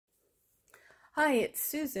Hi, it's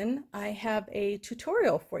Susan. I have a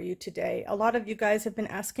tutorial for you today. A lot of you guys have been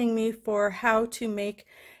asking me for how to make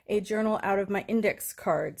a journal out of my index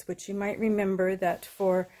cards, which you might remember that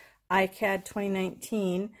for ICAD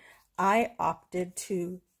 2019, I opted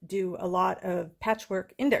to do a lot of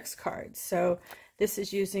patchwork index cards. So this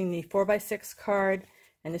is using the 4x6 card,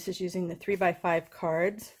 and this is using the 3x5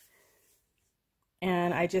 cards.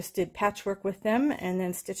 And I just did patchwork with them and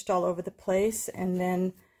then stitched all over the place, and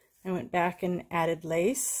then I went back and added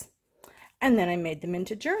lace, and then I made them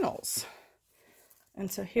into journals.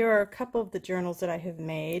 And so here are a couple of the journals that I have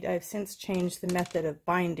made. I've since changed the method of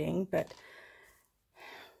binding, but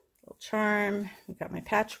little charm, we've got my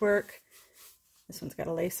patchwork. This one's got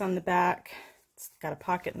a lace on the back. It's got a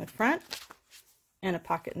pocket in the front and a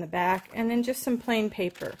pocket in the back, and then just some plain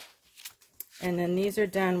paper. And then these are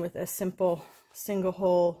done with a simple single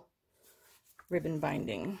hole ribbon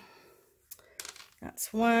binding.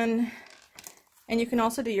 That's one. And you can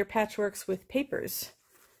also do your patchworks with papers,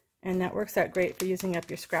 and that works out great for using up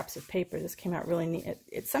your scraps of paper. This came out really neat.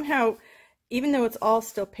 It somehow, even though it's all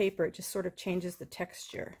still paper, it just sort of changes the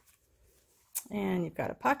texture. And you've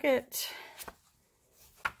got a pocket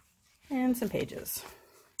and some pages.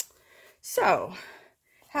 So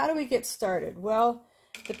how do we get started? Well,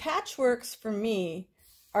 the patchworks for me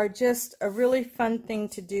are just a really fun thing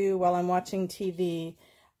to do while I'm watching TV.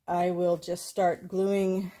 I will just start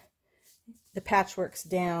gluing the patchworks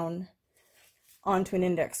down onto an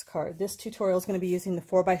index card. This tutorial is going to be using the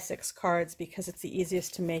 4x6 cards because it's the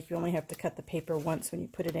easiest to make. You only have to cut the paper once when you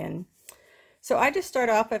put it in. So I just start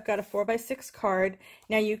off, I've got a 4x6 card.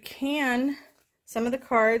 Now you can, some of the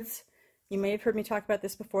cards, you may have heard me talk about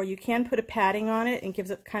this before, you can put a padding on it and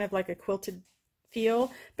gives it kind of like a quilted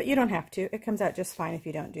feel, but you don't have to. It comes out just fine if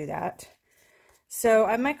you don't do that. So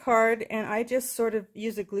I have my card, and I just sort of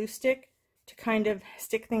use a glue stick to kind of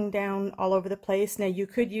stick things down all over the place. Now you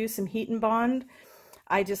could use some heat and bond.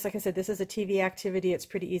 I just, like I said, this is a TV activity. It's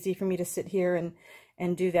pretty easy for me to sit here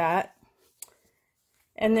and do that.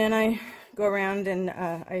 And then I go around and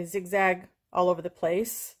I zigzag all over the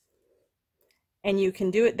place. And you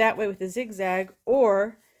can do it that way with a zigzag,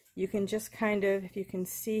 or you can just kind of, if you can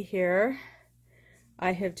see here,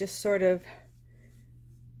 I have just sort of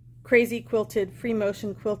crazy quilted, free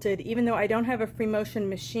motion quilted. Even though I don't have a free motion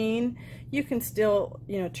machine, you can still,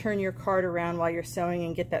 turn your card around while you're sewing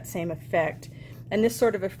and get that same effect. And this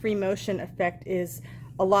sort of a free motion effect is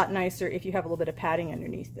a lot nicer if you have a little bit of padding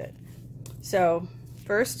underneath it. So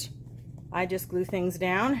first, I just glue things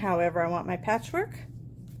down however I want my patchwork.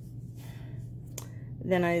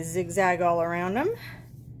 Then I zigzag all around them.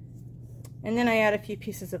 And then I add a few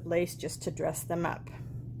pieces of lace just to dress them up.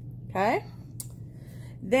 Okay?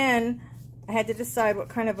 Then I had to decide what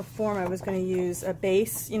kind of a form I was going to use, a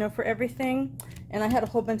base, for everything. And I had a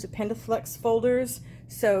whole bunch of Pendaflex folders,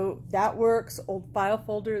 so that works. Old file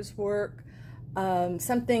folders work.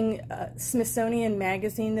 Smithsonian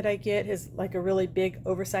magazine that I get is like a really big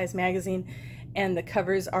oversized magazine, and the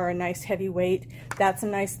covers are a nice heavy weight. That's a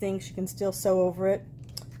nice thing. She can still sew over it.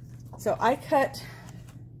 So I cut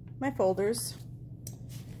my folders,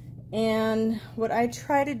 and what I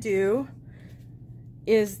try to do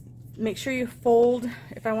is make sure you fold.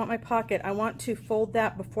 If I want my pocket, I want to fold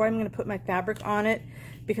that before I'm going to put my fabric on it,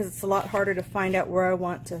 because it's a lot harder to find out where I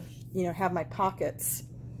want to, have my pockets.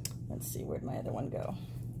 Let's see, where'd my other one go?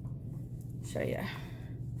 Show you.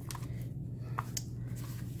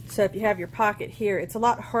 So if you have your pocket here, it's a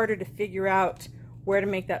lot harder to figure out where to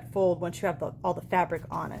make that fold once you have all the fabric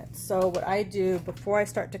on it. So what I do before I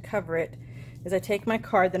start to cover it is I take my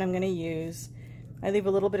card that I'm going to use. I leave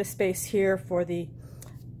a little bit of space here for the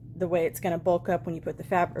way it's going to bulk up when you put the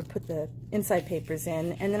fabric or put the inside papers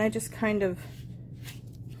in, and then I just kind of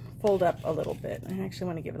fold up a little bit. I actually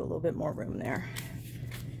want to give it a little bit more room there,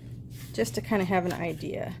 just to kind of have an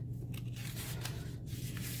idea.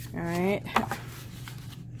 All right.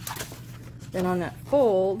 Then on that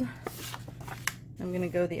fold, I'm going to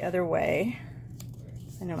go the other way.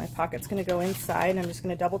 I know my pocket's going to go inside, and I'm just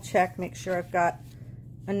going to double check, make sure I've got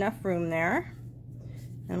enough room there.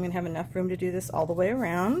 I'm going to have enough room to do this all the way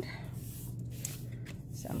around.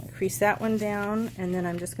 So I'm going to crease that one down, and then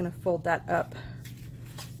I'm just going to fold that up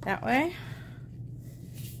that way.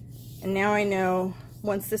 And now I know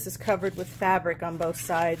once this is covered with fabric on both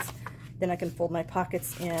sides, then I can fold my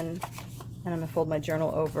pockets in, and I'm going to fold my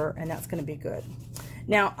journal over, and that's going to be good.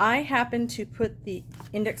 Now I happen to put the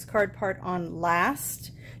index card part on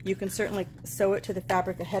last. You can certainly sew it to the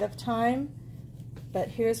fabric ahead of time, but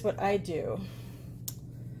here's what I do.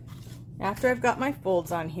 After I've got my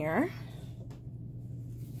folds on here,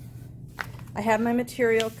 I have my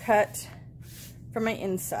material cut for my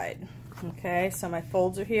inside. Okay, so my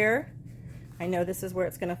folds are here. I know this is where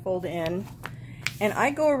it's going to fold in. And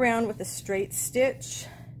I go around with a straight stitch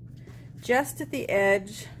just at the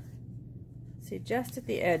edge. See, just at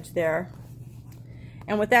the edge there.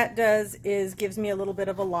 And what that does is gives me a little bit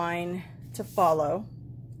of a line to follow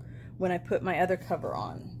when I put my other cover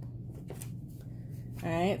on. All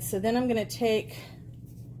right, so then I'm going to take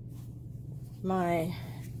my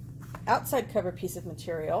outside cover piece of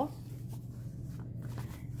material,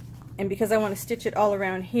 and because I want to stitch it all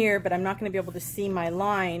around here, but I'm not going to be able to see my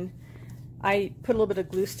line, I put a little bit of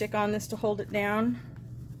glue stick on this to hold it down.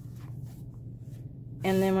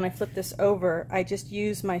 And then when I flip this over, I just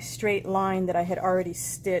use my straight line that I had already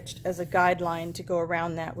stitched as a guideline to go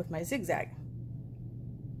around that with my zigzag.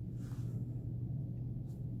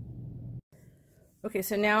 Okay,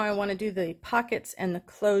 so now I want to do the pockets and the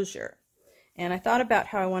closure. And I thought about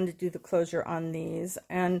how I wanted to do the closure on these.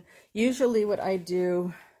 And usually what I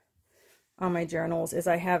do on my journals is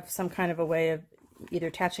I have some kind of a way of either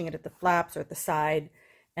attaching it at the flaps or at the side,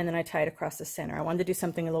 and then I tie it across the center. I wanted to do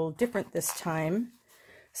something a little different this time.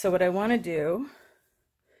 So what I want to do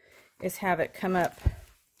is have it come up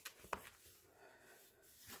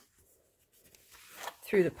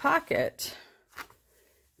through the pocket,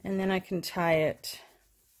 and then I can tie it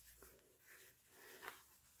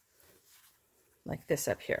like this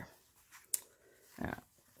up here.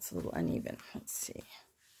 It's a little uneven. Let's see.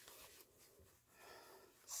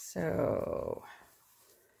 So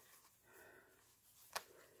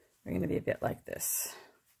we're going to be a bit like this.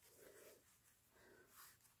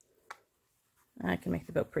 I can make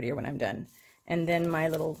the bow prettier when I'm done. And then my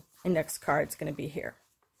little index card's going to be here,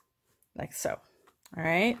 like so. All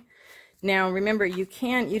right. Now remember, you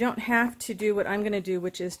don't have to do what I'm going to do,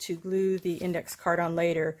 which is to glue the index card on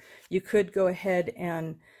later. You could go ahead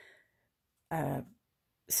and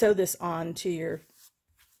sew this on to your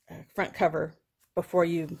front cover before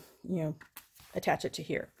you attach it to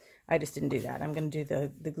here. I just didn't do that. I'm going to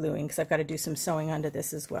do the gluing because I've got to do some sewing onto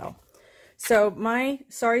this as well. So my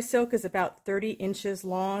sari silk is about 30 inches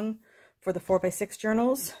long for the 4x6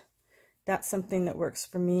 journals. That's something that works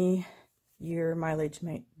for me. Your mileage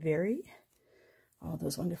might vary. All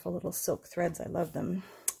those wonderful little silk threads, I love them.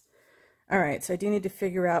 All right, so I do need to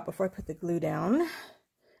figure out before I put the glue down.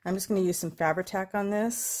 I'm just going to use some Fabri-Tac on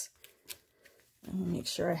this. And make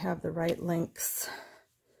sure I have the right lengths.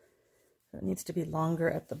 So it needs to be longer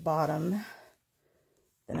at the bottom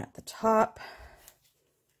than at the top.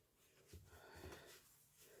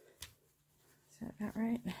 Is that about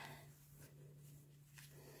right?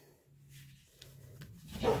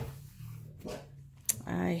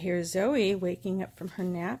 I hear Zoe waking up from her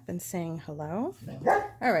nap and saying hello.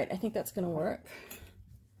 All right, I think that's going to work.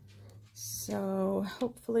 So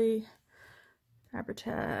hopefully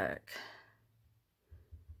Fabri-Tac.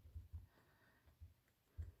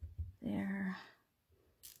 There.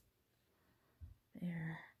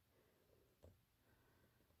 There.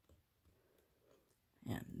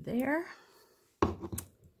 And there.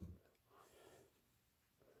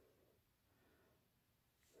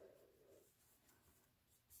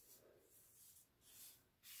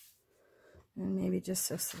 And maybe just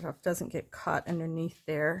so stuff doesn't get caught underneath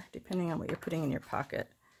there, depending on what you're putting in your pocket.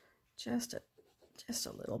 Just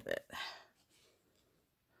a little bit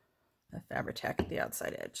of Fabri-Tac at the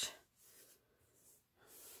outside edge.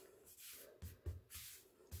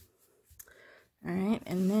 All right,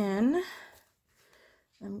 and then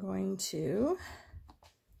I'm going to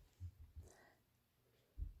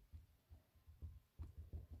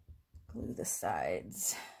glue the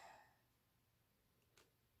sides.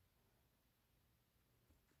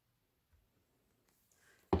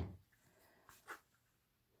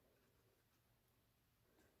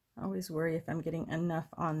 I always worry if I'm getting enough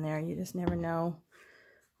on there. You just never know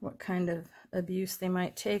what kind of abuse they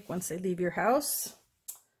might take once they leave your house.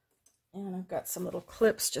 And I've got some little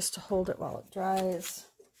clips just to hold it while it dries.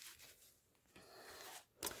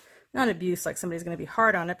 Not abuse like somebody's going to be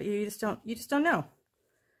hard on it, but you just don't know.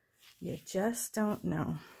 You just don't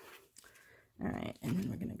know. All right, and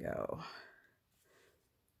then we're going to go.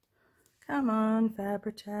 Come on,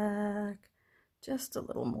 Fabri-Tac. Just a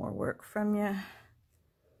little more work from you.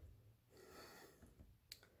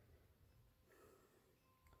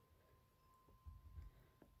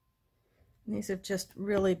 These have just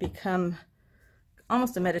really become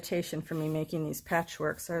almost a meditation for me, making these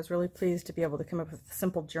patchworks. So I was really pleased to be able to come up with a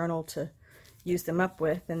simple journal to use them up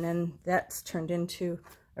with, and then that's turned into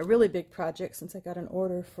a really big project since I got an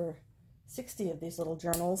order for 60 of these little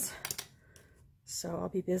journals. So I'll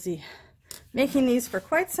be busy making these for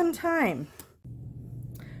quite some time.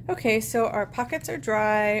 Okay, so our pockets are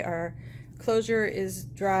dry, our closure is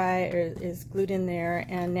dry, or is glued in there,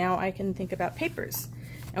 and now I can think about papers.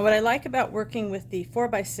 And what I like about working with the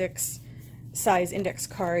 4x6 size index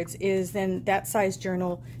cards is then that size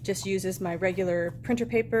journal just uses my regular printer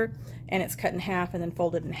paper, and it's cut in half and then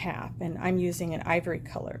folded in half, and I'm using an ivory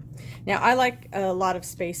color. Now I like a lot of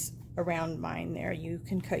space around mine there. You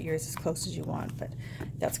can cut yours as close as you want, but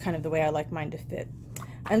that's kind of the way I like mine to fit.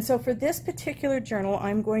 And so for this particular journal,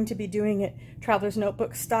 I'm going to be doing it traveler's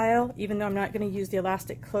notebook style. Even though I'm not going to use the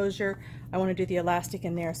elastic closure, I want to do the elastic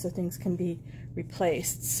in there so things can be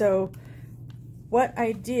replaced. So what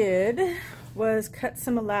I did was cut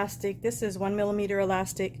some elastic. This is 1mm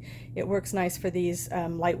elastic. It works nice for these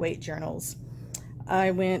lightweight journals.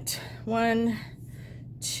 I went 1,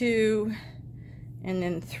 2, and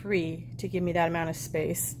then 3 to give me that amount of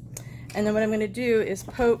space. And then what I'm going to do is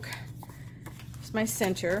poke my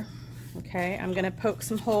center. Okay, I'm going to poke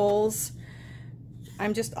some holes.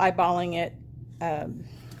 I'm just eyeballing it.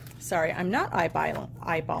 Sorry, I'm not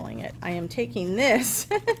eyeballing it. I am taking this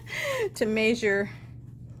to measure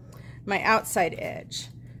my outside edge.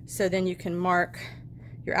 So then you can mark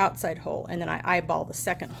your outside hole, and then I eyeball the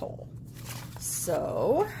second hole.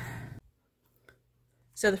 So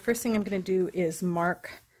the first thing I'm going to do is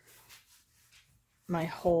mark my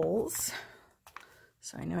holes.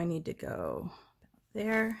 So I know I need to go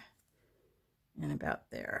there and about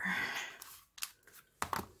there.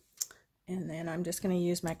 And then I'm just going to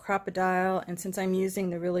use my crocodile, and since I'm using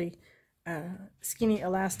the really skinny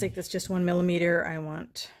elastic that's just 1mm, I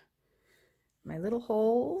want my little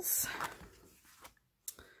holes.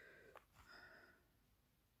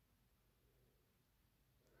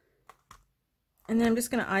 And then I'm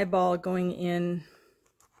just going to eyeball going in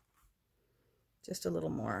just a little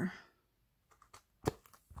more.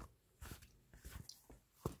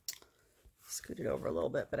 Scoot it over a little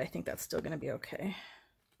bit, but I think that's still going to be okay.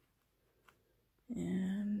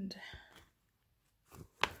 And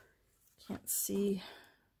can't see.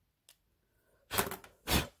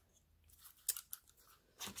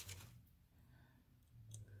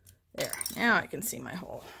 There, now I can see my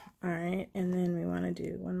hole. All right, and then we want to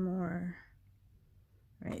do one more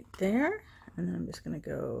right there, and then I'm just going to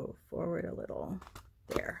go forward a little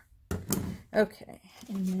there. Okay,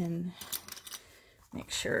 and then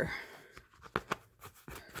make sure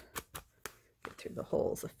through the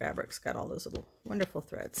holes. The fabric's got all those little wonderful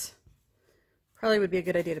threads. Probably would be a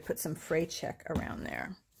good idea to put some fray check around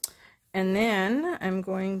there. And then I'm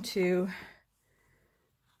going to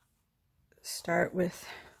start with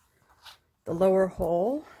the lower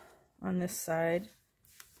hole on this side,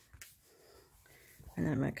 and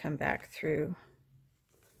then I'm going to come back through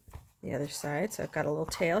the other side. So I've got a little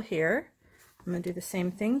tail here. I'm going to do the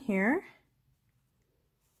same thing here.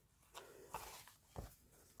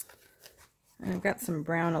 And I've got some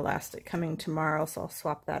brown elastic coming tomorrow, so I'll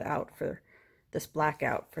swap that out for this black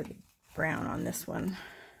out for the brown on this one.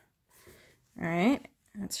 All right,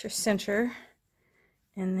 that's your center.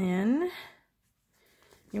 And then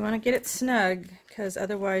you want to get it snug, because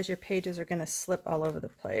otherwise your pages are going to slip all over the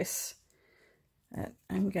place.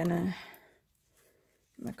 I'm gonna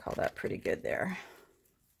call that pretty good there.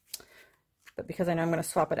 But because I know I'm going to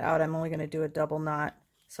swap it out, I'm only going to do a double knot,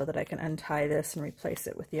 so that I can untie this and replace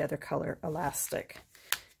it with the other color elastic.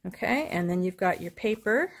 Okay, and then you've got your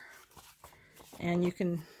paper, and you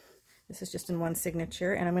can, this is just in one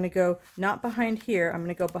signature, and I'm going to go not behind here, I'm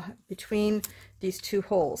going to go between these two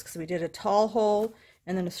holes, because we did a tall hole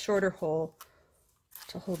and then a shorter hole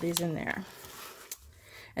to hold these in there.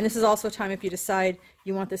 And this is also a time if you decide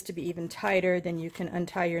you want this to be even tighter, then you can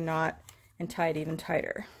untie your knot and tie it even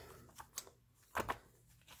tighter.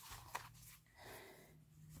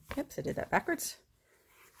 Oops, I did that backwards.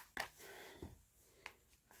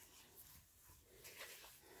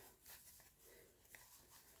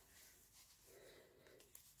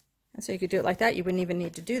 And so you could do it like that. You wouldn't even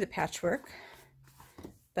need to do the patchwork.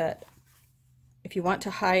 But if you want to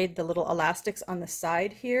hide the little elastics on the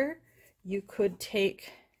side here, you could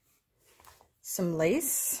take some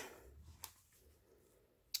lace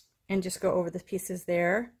and just go over the pieces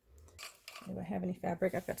there. Do I have any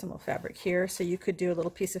fabric? I've got some little fabric here. So you could do a little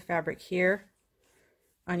piece of fabric here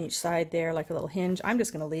on each side there, like a little hinge. I'm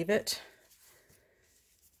just going to leave it.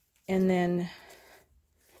 And then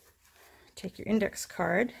take your index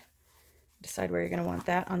card, decide where you're going to want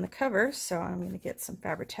that on the cover. So I'm going to get some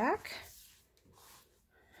Fabri-Tac.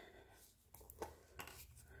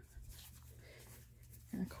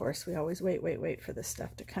 And of course, we always wait for this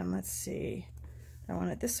stuff to come. Let's see. I want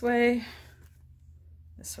it this way.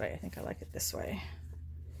 This way. I think I like it this way.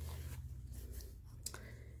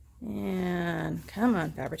 And come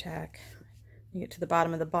on, Fabri-Tac. you get to the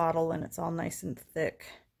bottom of the bottle and it's all nice and thick.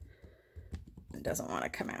 It doesn't want to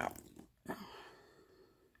come out.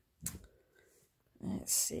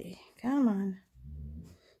 Let's see. Come on.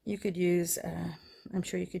 You could use, I'm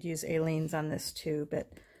sure you could use Aleene's on this too,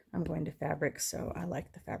 but I'm going to fabric, so I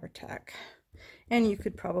like the Fabri-Tac. And you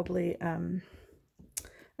could probably, I don't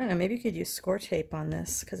know, maybe you could use score tape on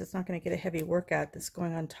this because it's not going to get a heavy workout that's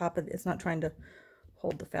going on top of it. It's not trying to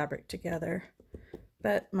hold the fabric together.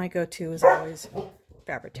 But my go-to is always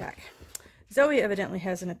Fabri-Tac. Zoe evidently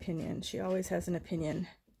has an opinion. She always has an opinion.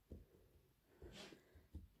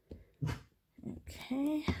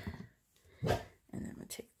 Okay. And then I'm going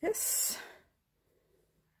to take this.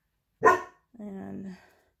 And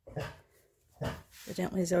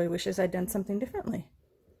evidently Zoe wishes I'd done something differently.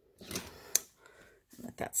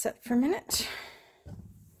 Let that set for a minute.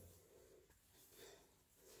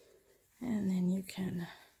 And then you can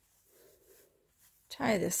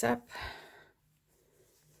tie this up.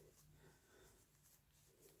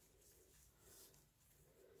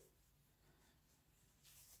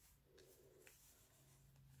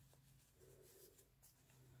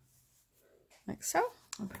 Like so.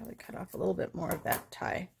 I'll probably cut off a little bit more of that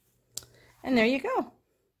tie. And there you go.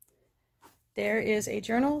 There is a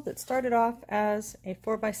journal that started off as a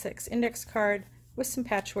 4x6 index card with some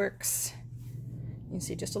patchworks. You can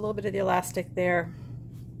see just a little bit of the elastic there.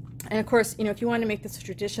 And of course, you know, if you wanted to make this a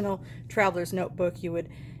traditional traveler's notebook, you would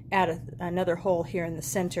add another hole here in the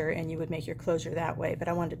center and you would make your closure that way. But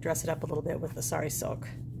I wanted to dress it up a little bit with the sari silk.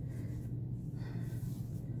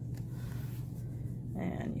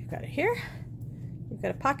 And you've got it here. You've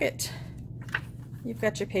got a pocket. You've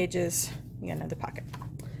got your pages. You got another pocket.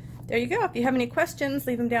 There you go. If you have any questions,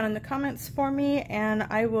 leave them down in the comments for me, and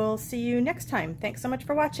I will see you next time. Thanks so much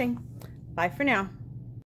for watching. Bye for now.